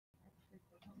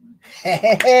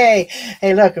Hey,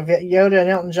 look, if Yoda and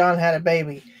Elton John had a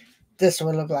baby, this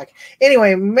would look like.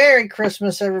 Anyway, Merry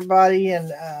Christmas, everybody,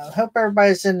 and hope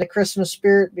everybody's in the Christmas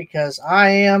spirit because I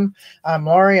am. I'm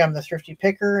Laurie, I'm the Thrifty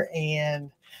Picker,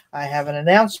 and I have an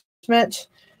announcement.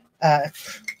 Uh,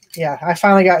 yeah, I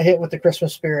finally got hit with the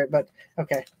Christmas spirit, but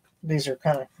okay, these are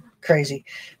kind of crazy.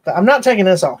 But I'm not taking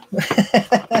this off.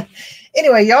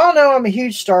 Anyway, y'all know I'm a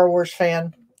huge Star Wars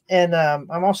fan, and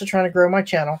I'm also trying to grow my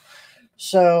channel.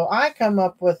 So I come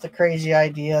up with the crazy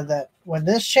idea that when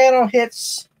this channel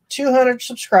hits 200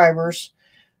 subscribers,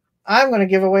 I'm going to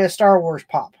give away a Star Wars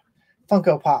pop,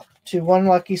 Funko Pop, to one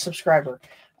lucky subscriber.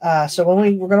 So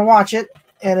when we're going to watch it,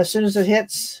 and as soon as it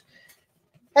hits,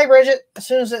 hey Bridget, as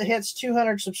soon as it hits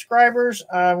 200 subscribers,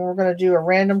 we're going to do a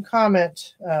random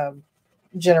comment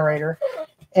generator,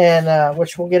 and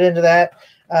which we'll get into that.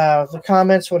 The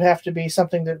comments would have to be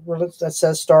something that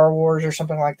says Star Wars or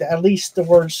something like that. At least the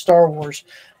word Star Wars.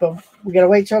 But we got to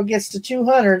wait till it gets to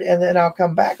 200, and then I'll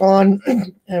come back on,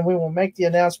 and we will make the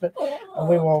announcement, and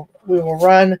we will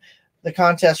run the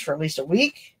contest for at least a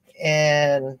week,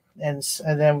 and then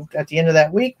at the end of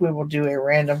that week, we will do a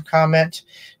random comment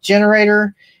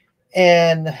generator,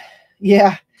 and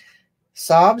yeah,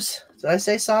 Sobs. Did I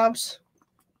say Sobs?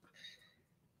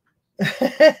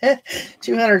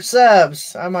 200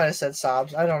 subs. I might have said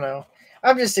sobs. I don't know.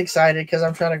 I'm just excited because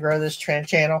I'm trying to grow this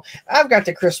channel. I've got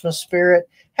the Christmas spirit.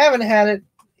 Haven't had it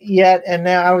yet, and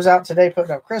now I was out today putting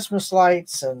up Christmas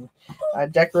lights, and I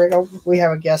decorate. Oh, we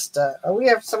have a guest. We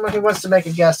have someone who wants to make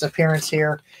a guest appearance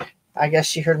here. I guess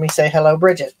she heard me say hello,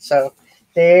 Bridget. So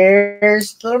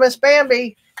there's little Miss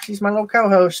Bambi. She's my little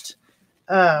co-host.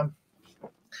 But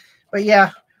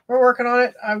yeah. We're working on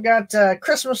it. I've got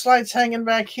Christmas lights hanging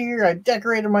back here. I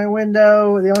decorated my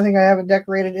window. The only thing I haven't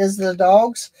decorated is the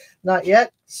dogs. Not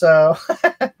yet. So,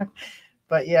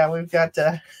 but yeah, we've got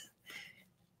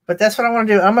but that's what I want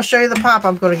to do. I'm going to show you the pop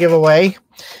I'm going to give away.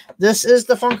 This is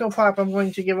the Funko Pop I'm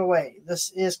going to give away.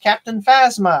 This is Captain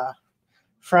Phasma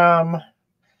from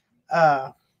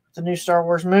the new Star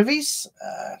Wars movies.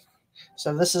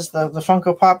 So this is the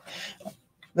Funko Pop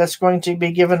that's going to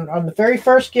be given on the very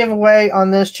first giveaway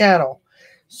on this channel.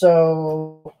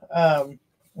 So as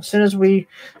soon as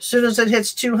it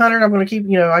hits 200, I'm going to keep,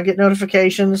 I get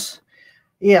notifications.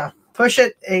 Yeah, push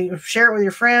it, share it with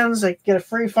your friends. They get a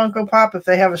free Funko Pop. If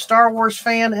they have a Star Wars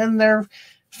fan in their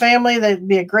family, that'd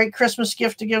be a great Christmas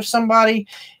gift to give somebody.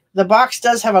 The box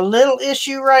does have a little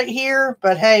issue right here,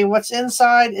 but hey, what's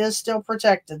inside is still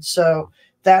protected. So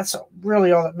that's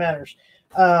really all that matters.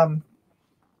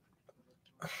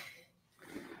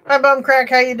 Hi, Bumcrack.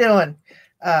 How you doing?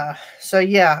 So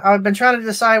yeah, I've been trying to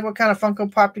decide what kind of Funko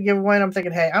Pop to give away, and I'm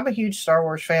thinking, hey, I'm a huge Star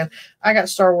Wars fan. I got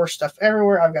Star Wars stuff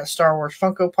everywhere. I've got Star Wars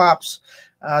Funko Pops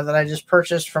that I just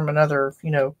purchased from another,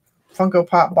 Funko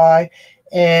Pop buy,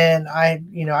 and I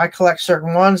collect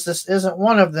certain ones. This isn't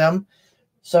one of them,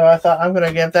 so I thought I'm going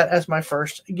to give that as my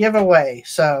first giveaway.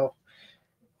 So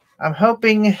I'm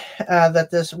hoping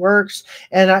that this works.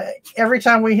 And every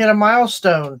time we hit a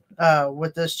milestone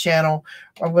with this channel,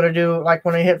 I'm going to do, like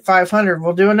when I hit 500,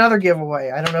 we'll do another giveaway.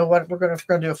 I don't know what we're going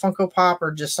to do, a Funko Pop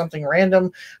or just something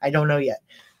random. I don't know yet.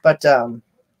 But I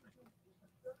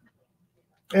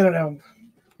don't know.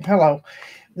 Hello.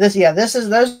 This is,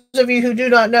 those of you who do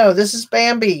not know, this is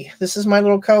Bambi. This is my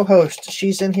little co-host.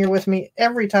 She's in here with me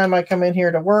every time I come in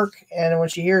here to work, and when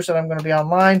she hears that I'm going to be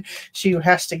online, she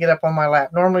has to get up on my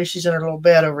lap. Normally she's in her little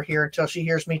bed over here until she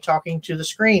hears me talking to the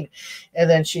screen, and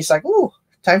then she's like, ooh,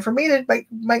 time for me to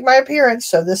make my appearance.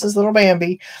 So this is little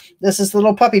Bambi. This is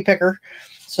little puppy picker.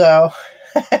 So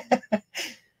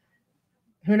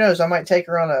who knows, I might take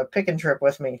her on a picking trip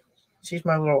with me. She's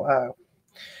my little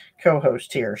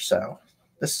co-host here. So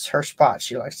this is her spot.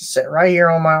 She likes to sit right here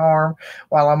on my arm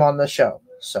while I'm on the show.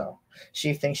 So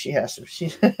she thinks she has to.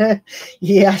 She,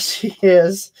 yeah, she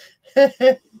is.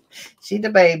 She's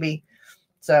the baby.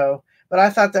 So, but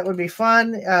I thought that would be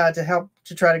fun to help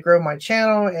to try to grow my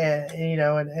channel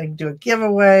and do a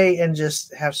giveaway and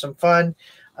just have some fun.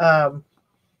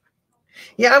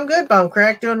 Yeah, I'm good,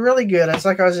 Bumcrack. Doing really good. It's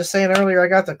like I was just saying earlier, I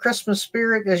got the Christmas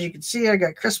spirit. As you can see, I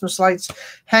got Christmas lights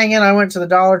hanging. I went to the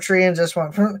Dollar Tree and just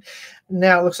went,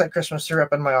 now it looks like Christmas threw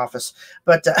up in my office.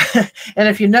 But, and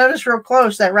if you notice real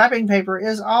close, that wrapping paper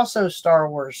is also Star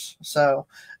Wars. So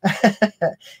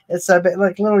it's a bit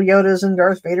like little Yodas and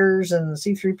Darth Vaders and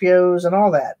C-3POs and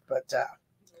all that.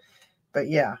 But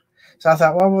yeah. So I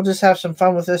thought, well, we'll just have some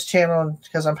fun with this channel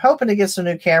because I'm hoping to get some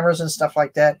new cameras and stuff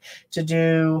like that to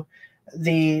do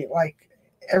the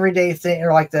everyday thing,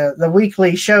 or like the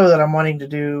weekly show that I'm wanting to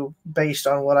do based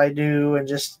on what I do and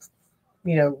just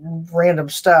random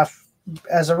stuff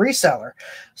as a reseller.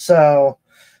 So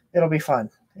it'll be fun,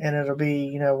 and it'll be,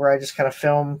 you know, where I just kind of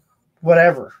film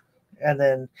whatever, and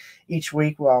then each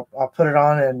week, well, I'll put it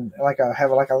on and like I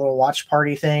have like a little watch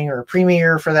party thing or a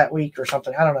premiere for that week or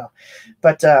something. I don't know,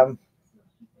 but I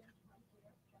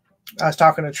was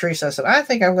talking to Teresa. I said, I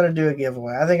think I'm going to do a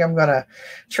giveaway. I think I'm going to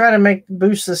try to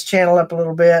boost this channel up a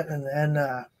little bit, and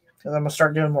because I'm going to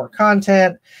start doing more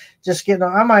content. Just getting,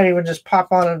 I might even just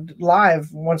pop on a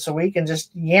live once a week and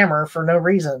just yammer for no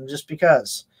reason, just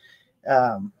because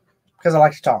I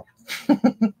like to talk.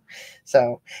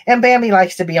 So, and Bambi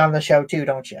likes to be on the show too,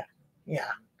 don't you? Yeah.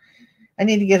 I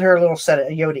need to get her a little set of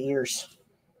Yoda ears.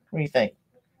 What do you think?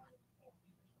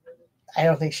 I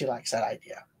don't think she likes that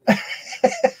idea.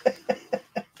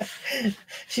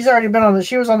 She's already been on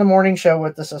she was on the morning show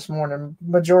with us this morning,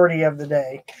 majority of the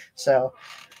day. So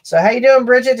how you doing,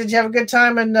 Bridget? Did you have a good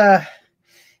time in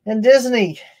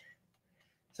Disney?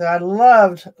 So I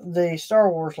loved the Star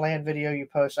Wars Land video you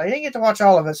posted. I didn't get to watch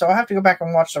all of it, so I'll have to go back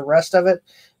and watch the rest of it.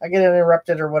 I get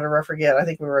interrupted or whatever, I forget. I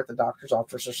think we were at the doctor's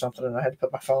office or something, and I had to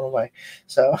put my phone away.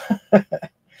 So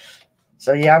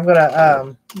so yeah, I'm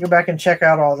gonna go back and check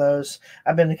out all those.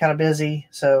 I've been kind of busy,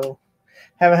 so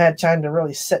haven't had time to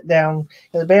really sit down.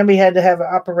 Because Bambi had to have an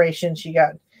operation. She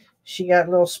got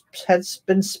had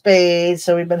been spayed,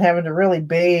 so we've been having to really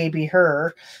baby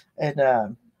her,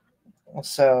 and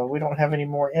so we don't have any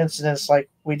more incidents like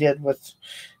we did with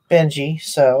Benji.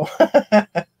 So,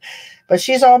 but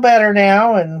she's all better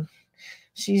now, and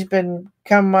she's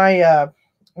become my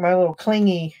my little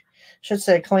clingy, should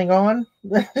say Klingon,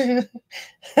 because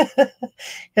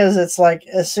it's like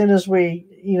as soon as we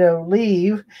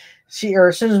leave,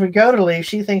 as soon as we go to leave,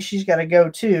 she thinks she's got to go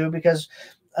too, because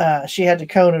she had the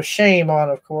cone of shame on,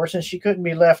 of course, and she couldn't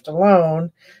be left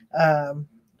alone.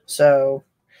 So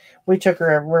we took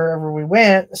her wherever we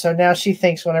went. So now she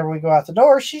thinks whenever we go out the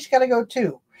door, she's got to go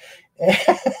too.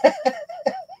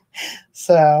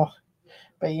 So,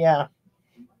 but yeah.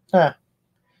 Huh.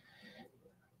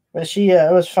 But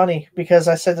it was funny because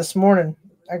I said this morning,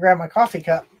 I grabbed my coffee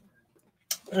cup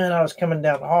and I was coming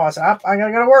down the hall. I said, I got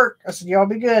to go to work. I said, y'all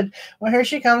be good. Well, here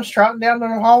she comes trotting down the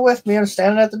hall with me and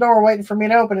standing at the door waiting for me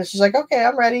to open it. She's like, okay,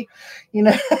 I'm ready.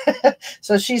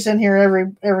 So she's in here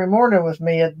every morning with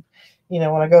me at,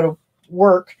 when I go to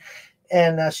work,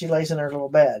 and she lays in her little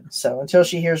bed. So until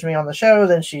she hears me on the show,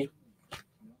 then she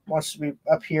wants to be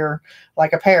up here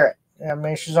like a parrot. I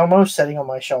mean, she's almost sitting on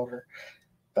my shoulder.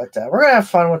 But we're going to have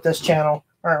fun with this channel,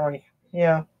 aren't we?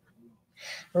 Yeah.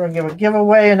 We're going to give a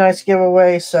giveaway, a nice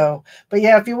giveaway. So, but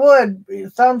yeah, if you would,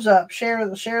 thumbs up, share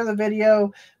the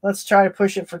video. Let's try to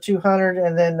push it for 200,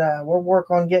 and then we'll work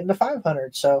on getting to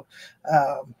 500. So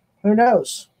who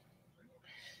knows?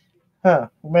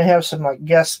 We may have some like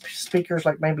guest speakers,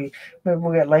 like maybe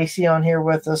we'll get Lacey on here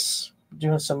with us,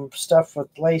 doing some stuff with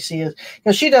Lacey,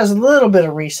 because she does a little bit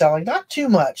of reselling, not too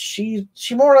much. She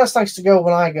more or less likes to go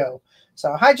when I go.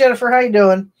 So hi Jennifer, how you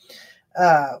doing?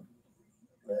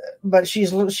 But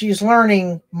she's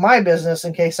learning my business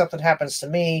in case something happens to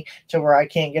me to where I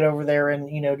can't get over there and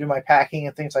do my packing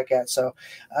and things like that. So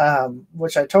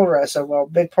which I told her, I said, well, a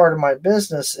big part of my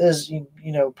business is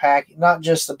packing, not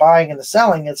just the buying and the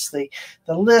selling, it's the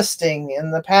listing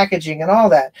and the packaging and all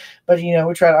that. But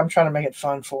I'm trying to make it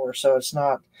fun for her, so it's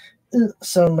not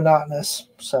so monotonous.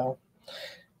 So,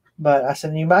 but I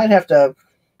said, you might have to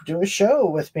do a show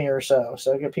with me or so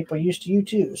get people used to you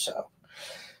too. So,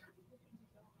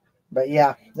 but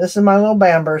yeah, this is my little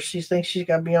Bamber. She thinks she's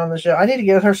got to be on the show. I need to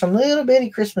get her some little bitty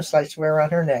Christmas lights to wear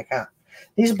around her neck, huh?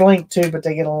 These blink too, but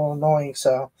they get a little annoying.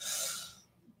 So,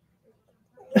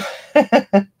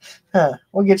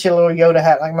 we'll get you a little Yoda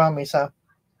hat like Mommy's, huh?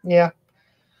 Yeah.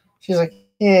 She's like,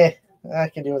 yeah, I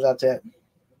can do without that.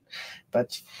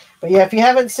 But yeah, if you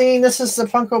haven't seen, this is the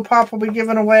Funko Pop we'll be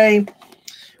giving away.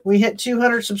 We hit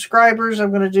 200 subscribers. I'm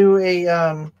going to do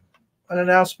an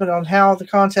announcement on how the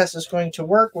contest is going to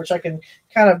work, which I can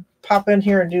kind of pop in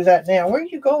here and do that now. Where are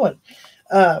you going?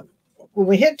 When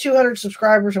we hit 200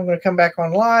 subscribers, I'm going to come back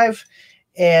on live,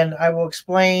 and I will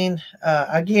explain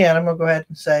again. I'm going to go ahead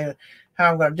and say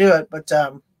how I'm going to do it. But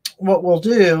what we'll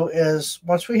do is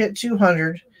once we hit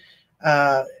 200,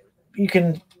 you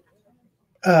can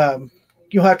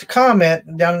you'll have to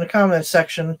comment down in the comment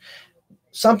section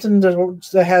something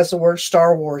that has the word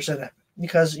Star Wars in it,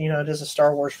 because it is a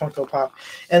Star Wars Funko Pop.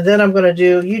 And then I'm going to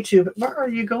do YouTube. Where are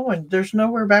you going? There's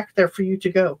nowhere back there for you to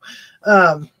go.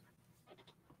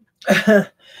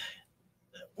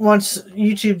 Once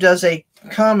YouTube does a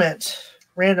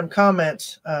random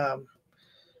comment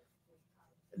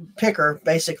picker,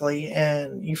 basically,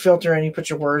 and you filter and you put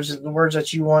your words, the words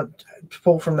that you want to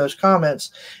pull from those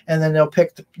comments, and then they'll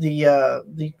pick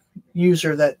the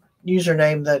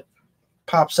username that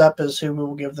pops up as who we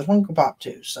will give the Funko Pop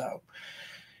to. So,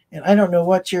 and I don't know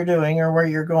what you're doing or where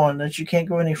you're going, that you can't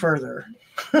go any further.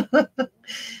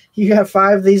 You have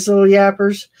 5 of these little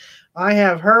yappers. I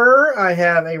have her. I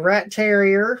have a rat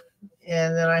terrier,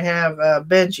 and then I have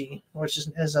Benji, which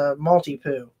is a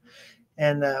multi-poo.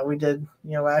 And we did,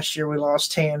 last year we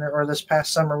lost Tanner, or this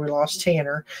past summer we lost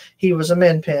Tanner. He was a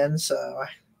min pin, so,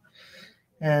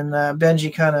 and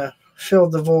Benji kind of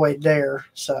filled the void there.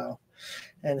 So,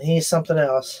 and he's something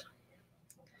else.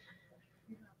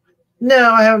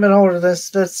 No, I haven't been holding this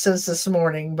since this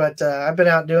morning, but I've been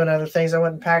out doing other things. I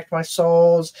went and packed my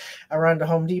souls. I ran to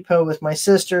Home Depot with my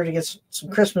sister to get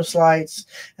some Christmas lights.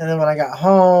 And then when I got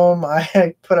home,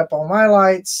 I put up all my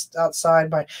lights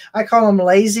outside. I call them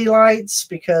lazy lights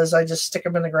because I just stick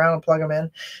them in the ground and plug them in.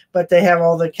 But they have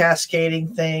all the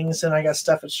cascading things, and I got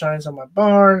stuff that shines on my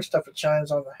barn, stuff that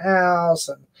shines on the house,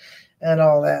 and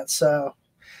all that. So,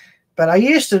 but I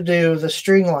used to do the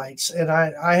string lights, and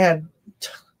I had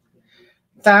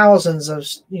thousands of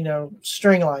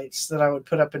string lights that I would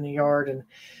put up in the yard, and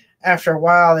after a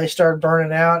while they started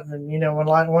burning out, and when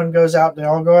line one goes out, they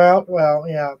all go out. Well,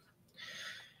 yeah.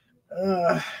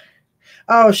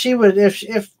 Oh, she would, if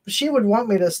she would want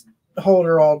me to hold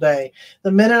her all day.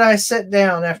 The minute I sit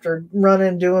down after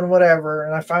running, doing whatever,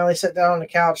 and I finally sit down on the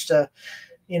couch to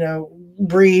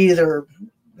breathe or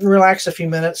relax a few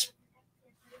minutes,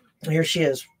 here she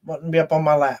is wanting to be up on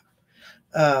my lap.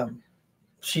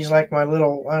 She's like my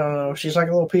little, I don't know, she's like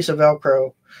a little piece of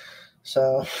Velcro.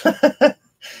 So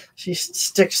she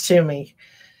sticks to me.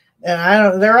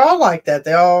 And they're all like that.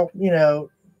 They all,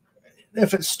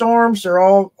 if it storms, they're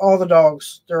all the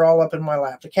dogs, they're all up in my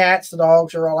lap. The cats, the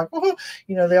dogs are all like, oh,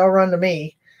 they all run to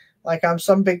me like I'm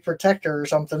some big protector or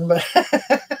something. But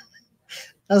I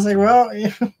was like, well,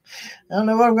 I don't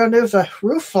know what I'm going to do if the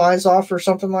roof flies off or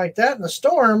something like that in the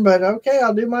storm, but okay,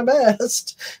 I'll do my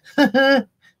best.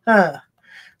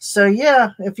 So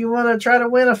yeah, if you want to try to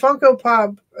win a Funko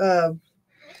Pop,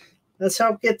 let's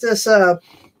help get this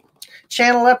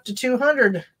channel up to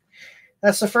 200.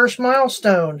 That's the first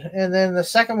milestone, and then the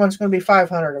second one's going to be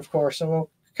 500, of course, and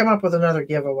we'll come up with another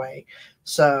giveaway.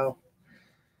 So,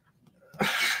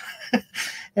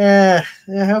 yeah,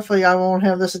 hopefully I won't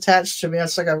have this attached to me.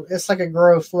 It's like a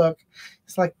growth. Look,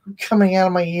 it's like coming out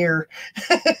of my ear.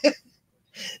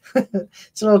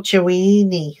 It's a little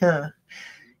chiweenie, huh?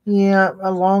 Yeah,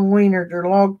 a long wiener or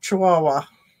long chihuahua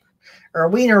or a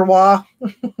wiener wah,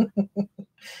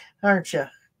 aren't you?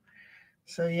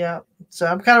 So yeah, so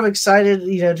I'm kind of excited,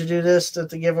 to do this, to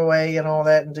giveaway and all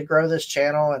that, and to grow this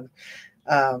channel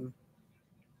and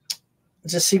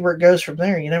just see where it goes from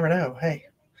there. You never know. Hey,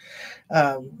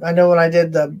 I know when I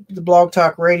did the Blog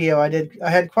Talk Radio, I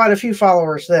had quite a few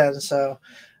followers then. So,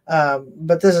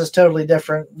 but this is totally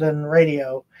different than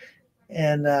radio,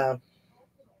 and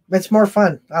it's more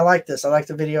fun. I like this. I like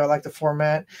the video. I like the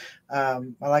format. I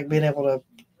like being able to,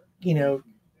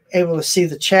 able to see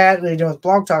the chat. With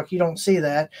Blog Talk, you don't see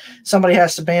that. Somebody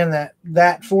has to ban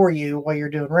that for you while you're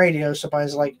doing radio.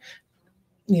 Somebody's like,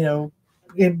 in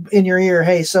your ear,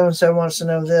 hey, so-and-so wants to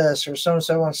know this, or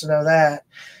so-and-so wants to know that.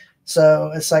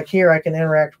 So it's like here I can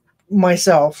interact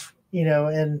myself,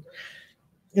 and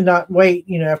not wait,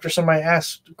 after somebody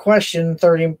asks a question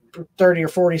 30 or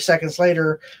 40 seconds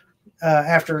later,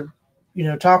 after,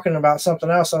 talking about something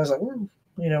else. I was like,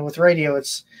 with radio,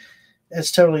 it's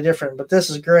totally different, but this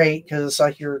is great because it's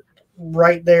like you're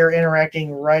right there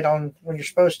interacting right on when you're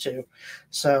supposed to.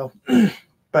 So,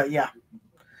 but yeah.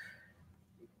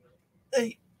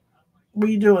 Hey, what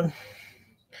are you doing?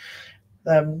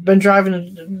 Been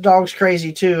driving the dogs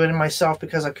crazy too, and myself,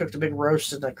 because I cooked a big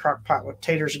roast in the crock pot with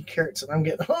taters and carrots, and I'm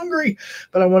getting hungry,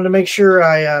 but I wanted to make sure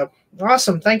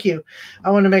awesome. Thank you.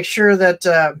 I wanted to make sure that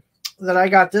I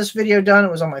got this video done.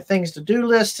 It was on my things to do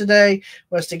list today,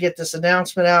 was to get this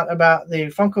announcement out about the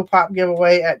Funko Pop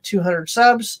giveaway at 200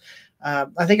 subs.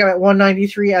 I think I'm at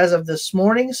 193 as of this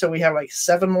morning, so we have like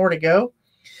 7 more to go.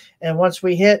 And once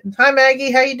we hit, hi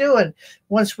Maggie, how you doing?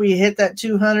 Once we hit that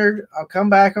 200, I'll come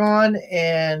back on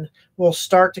and we'll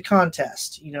start the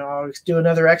contest. I'll do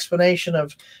another explanation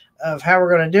of how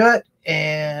we're going to do it,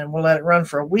 and we'll let it run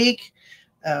for a week.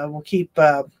 We'll keep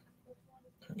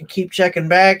checking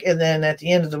back, and then at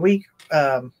the end of the week,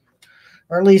 or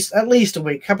at least a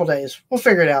week, couple days, we'll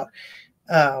figure it out.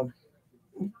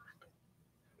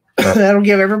 That'll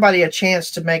give everybody a chance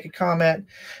to make a comment,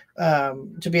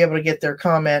 to be able to get their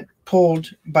comment pulled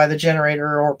by the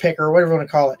generator or picker, or whatever you want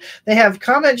to call it. They have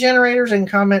comment generators and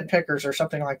comment pickers or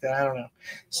something like that. I don't know.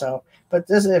 So, but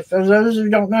this, if for those who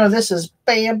don't know, this is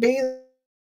Bambi.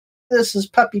 This is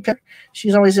Puppy Picker.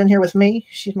 She's always in here with me.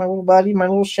 She's my little buddy, my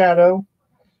little shadow.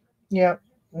 Yeah.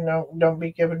 don't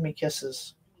be giving me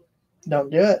kisses. Don't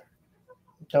do it.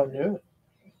 Don't do it.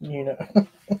 You know,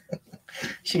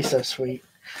 she's so sweet.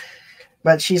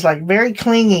 But she's like very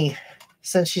clingy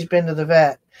since she's been to the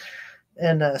vet,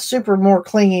 and super more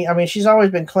clingy. I mean, she's always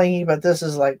been clingy, but this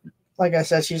is like I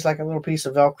said, she's like a little piece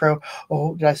of Velcro.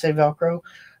 Oh, did I say Velcro?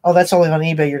 Oh, that's only on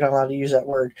eBay. You're not allowed to use that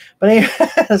word. But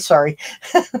anyway, sorry.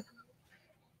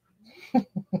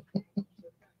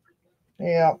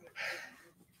 Yeah.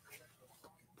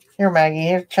 Here, Maggie,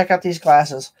 here, check out these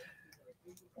glasses.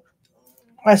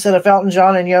 I said if Elton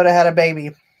John and Yoda had a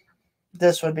baby,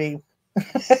 this would be.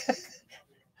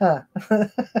 Huh.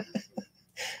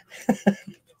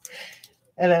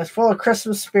 And it's full of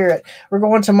Christmas spirit. We're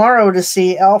going tomorrow to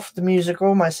see Elf the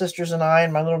musical, my sisters and I,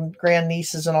 and my little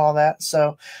grandnieces and all that.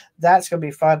 So that's going to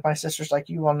be fun. My sister's like,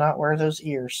 you will not wear those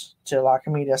ears to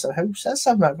Lacomita. I said, who says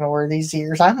I'm not going to wear these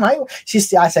ears? I might.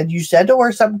 I said, you said to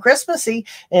wear something Christmassy.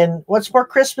 And what's more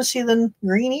Christmassy than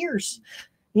green ears?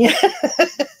 Yeah.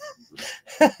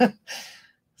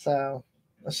 So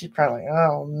she's probably like,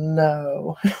 oh,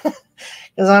 no.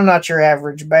 Because I'm not your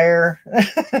average bear.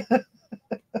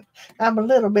 I'm a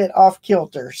little bit off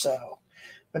kilter,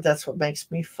 but that's what makes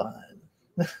me fun.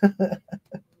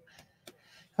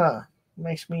 Huh.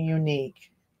 Makes me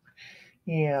unique.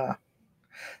 Yeah.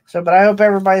 So, but I hope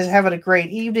everybody's having a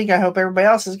great evening. I hope everybody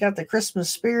else has got the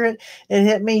Christmas spirit. It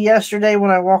hit me yesterday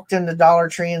when I walked in the Dollar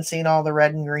Tree and seen all the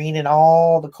red and green and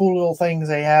all the cool little things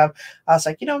they have. I was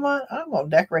like, you know what? I'm going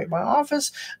to decorate my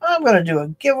office. I'm going to do a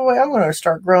giveaway. I'm going to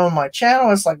start growing my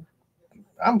channel. It's like,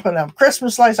 I'm putting up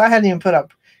Christmas lights. I hadn't even put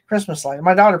up Christmas light.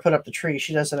 My daughter put up the tree.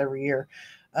 She does it every year.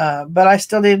 But I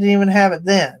still didn't even have it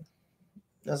then.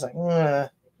 I was like,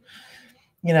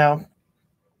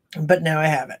 but now I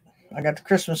have it. I got the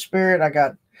Christmas spirit.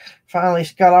 I finally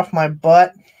got off my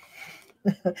butt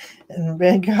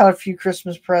and got a few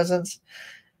Christmas presents.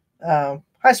 Hi,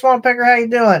 Swamp Picker. How you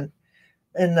doing?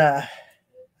 And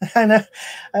I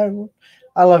know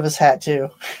I love his hat too.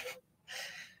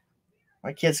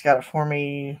 My kids got it for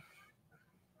me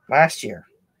last year.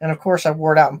 And of course, I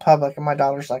wore it out in public, and my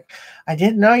daughter's like, I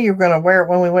didn't know you were going to wear it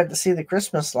when we went to see the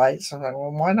Christmas lights. I'm like,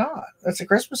 well, why not? It's a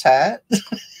Christmas hat.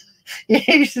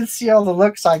 You should see all the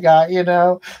looks I got,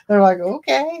 They're like,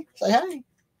 okay. Say, hey,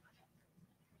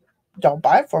 don't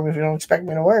buy it for me if you don't expect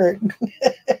me to wear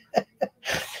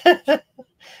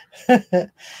it.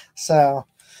 So,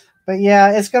 but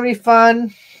yeah, it's going to be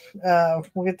fun.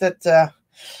 We'll get that.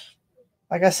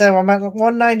 Like I said, I'm at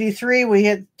 193. We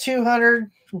hit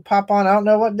 200. We'll pop on. I don't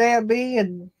know what day it'll be. It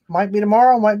might be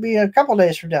tomorrow. Might be a couple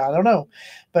days from now. I don't know.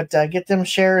 But get them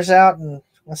shares out, and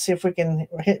let's see if we can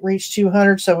reach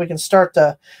 200 so we can start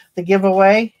the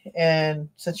giveaway. And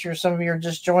since some of you are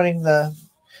just joining the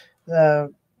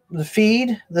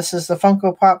feed, this is the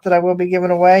Funko Pop that I will be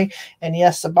giving away. And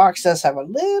yes, the box does have a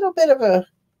little bit of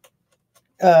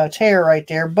a tear right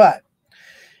there, but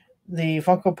the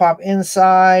Funko Pop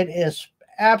inside is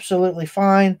absolutely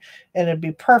fine, and it'd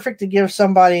be perfect to give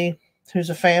somebody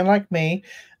who's a fan like me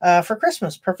for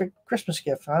Christmas. Perfect Christmas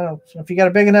gift. I don't know if you got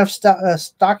a big enough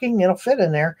stocking, it'll fit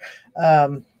in there.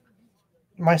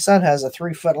 My son has a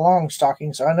 3-foot long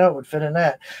stocking, so I know it would fit in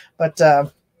that.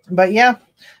 But yeah,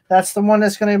 that's the one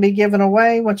that's going to be given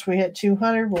away. Once we hit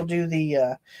 200, we'll do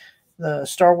the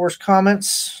Star Wars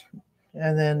comments,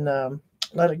 and then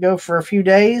let it go for a few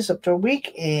days, up to a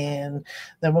week, and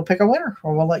then we'll pick a winner,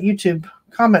 or we'll let YouTube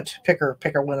comment pick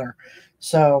a winner.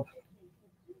 So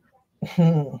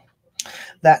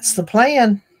that's the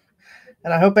plan.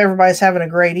 And I hope everybody's having a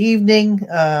great evening.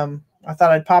 I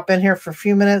thought I'd pop in here for a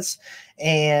few minutes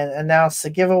and announce the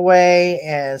giveaway,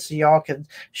 and so y'all can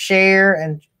share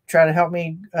and try to help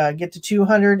me get to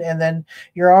 200, and then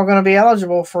you're all going to be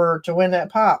eligible to win that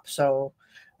pop. So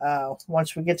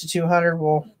once we get to 200,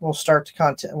 we'll start the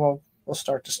content. We'll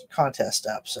start the contest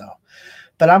up. So,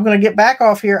 but I'm going to get back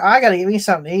off here. I got to get me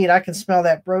something to eat. I can smell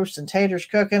that roast and taters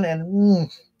cooking, and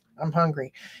I'm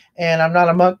hungry. And I'm not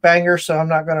a mukbanger, so I'm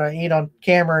not going to eat on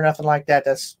camera or nothing like that.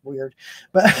 That's weird.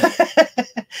 But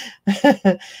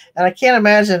and I can't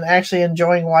imagine actually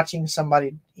enjoying watching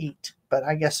somebody eat. But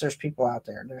I guess there's people out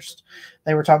there.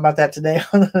 They were talking about that today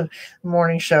on the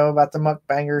morning show about the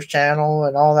mukbangers channel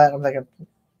and all that. I'm thinking,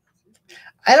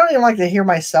 I don't even like to hear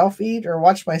myself eat or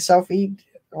watch myself eat.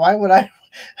 Why would I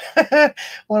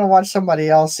want to watch somebody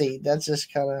else eat? That's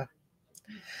just kind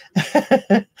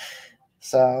of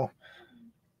so.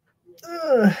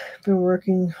 Been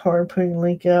working hard putting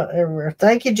link out everywhere.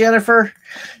 Thank you, Jennifer.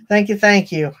 Thank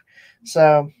you.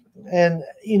 So, and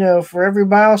for every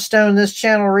milestone this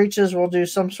channel reaches, we'll do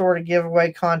some sort of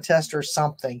giveaway contest or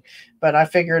something. But I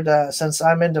figured since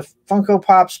I'm into Funko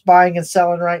Pops buying and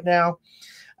selling right now,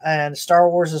 And Star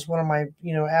Wars is one of my,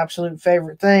 absolute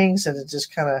favorite things. And it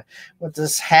just kind of, with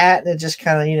this hat, it just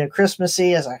kind of,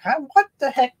 Christmassy. It's like, what the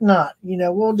heck not?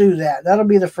 We'll do that. That'll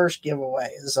be the first giveaway,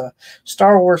 is a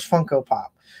Star Wars Funko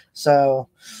Pop. So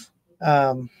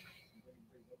that'll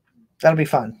be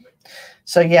fun.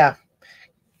 So yeah,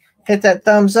 hit that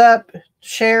thumbs up,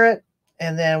 share it.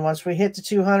 And then once we hit the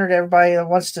 200, everybody that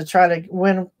wants to try to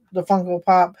win the Funko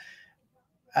Pop,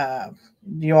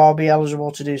 you'll all be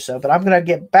eligible to do so. But I'm going to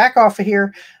get back off of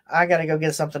here. I got to go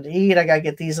get something to eat. I got to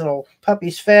get these little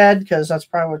puppies fed, because that's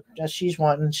probably what she's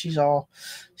wanting. She's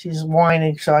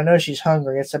whining, so I know she's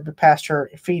hungry. It's past her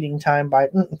feeding time by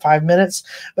 5 minutes.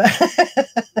 But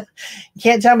you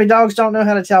can't tell me dogs don't know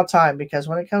how to tell time, because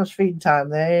when it comes feeding time,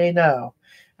 they know.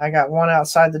 I got one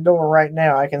outside the door right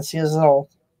now. I can see his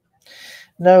little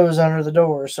nose under the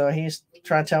door, so he's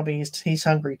trying to tell me he's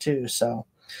hungry too. So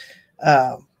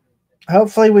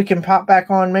hopefully we can pop back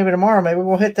on maybe tomorrow. Maybe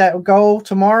we'll hit that goal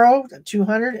tomorrow at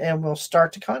 200, and we'll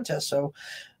start the contest. So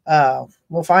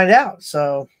we'll find out.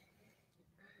 So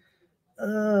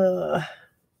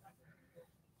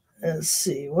let's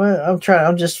see. Well,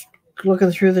 I'm just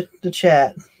looking through the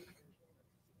chat.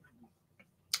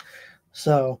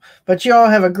 So, but you all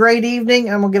have a great evening.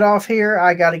 I'm gonna get off here.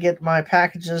 I got to get my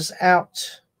packages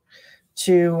out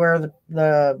to where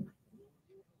the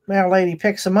mail lady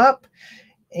picks them up,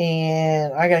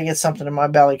 and I got to get something in my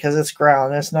belly, because it's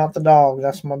growling. It's not the dog,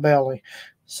 that's my belly.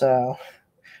 So,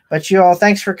 but you all,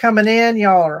 thanks for coming in.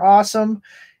 Y'all are awesome,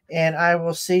 and I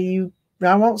will see you.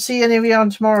 I won't see any of you on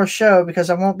tomorrow's show, because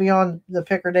I won't be on the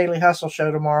Picker Daily Hustle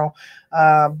show tomorrow.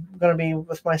 I'm going to be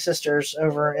with my sisters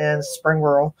over in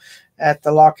Springboro at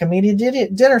the La Comedia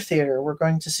Dinner Theater. We're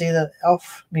going to see the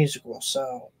Elf musical,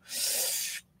 so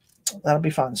that'll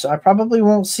be fun. So I probably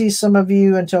won't see some of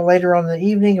you until later on in the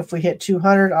evening. If we hit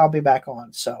 200, I'll be back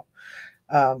on. So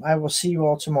I will see you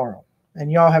all tomorrow.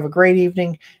 And y'all have a great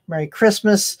evening. Merry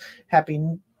Christmas. Happy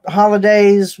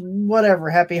holidays. Whatever.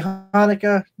 Happy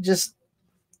Hanukkah. Just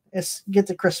get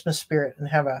the Christmas spirit and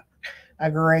have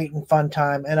a great and fun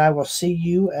time. And I will see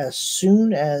you as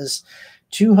soon as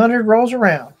 200 rolls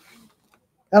around.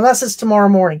 Unless it's tomorrow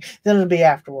morning, then it'll be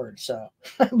afterwards. So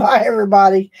bye,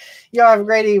 everybody. Y'all have a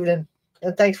great evening.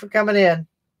 And thanks for coming in.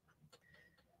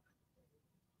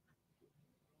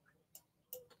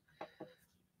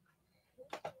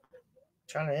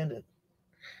 Trying to end it.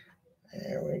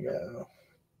 There we go.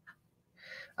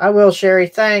 I will, Sherry.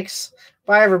 Thanks.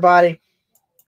 Bye, everybody.